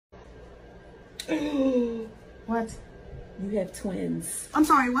What? You have twins. I'm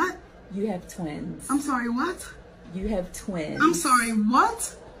sorry, what? You have twins. I'm sorry, what? You have twins. I'm sorry,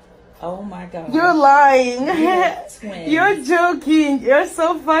 what? Oh my God. You're lying. You have twins. You're joking. You're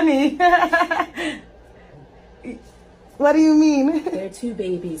so funny. What do you mean? There are two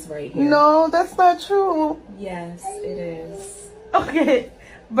babies right here. No, that's not true. Yes, it is. Okay,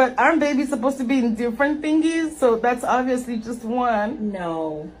 but aren't babies supposed to be in different thingies? So that's obviously just one.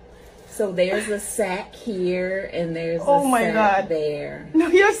 No. So there's a sack here and there's a sack God. there. No,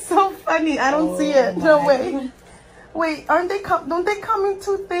 you're so funny. I don't see it. my No way. God. Wait, don't they come in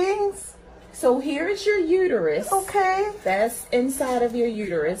two things? So here is your uterus. Okay. That's inside of your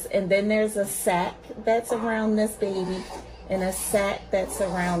uterus. And then there's a sac that's around this baby and a sac that's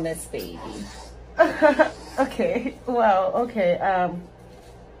around this baby. Okay. Wow. Okay.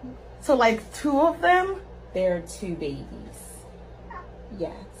 So like two of them? There are two babies.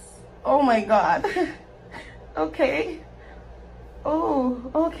 Yes. Oh my God. Okay.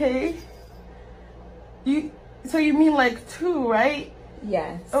 Oh, okay. So you mean like two, right?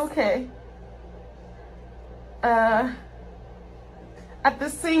 Yes. Okay. At the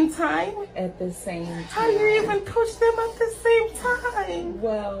same time? At the same time. How do you even push them at the same time?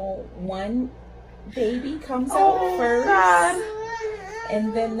 Well, one baby comes out first. God.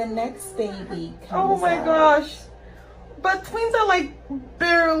 And then the next baby comes out. Oh my gosh. But twins are like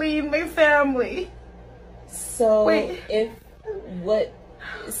barely in my family. So Wait.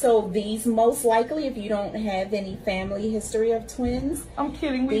 So these most likely, if you don't have any family history of twins. I'm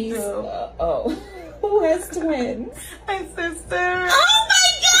kidding, we These, do. Who has twins? My sister. Oh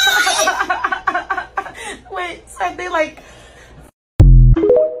my God! Wait, so are they like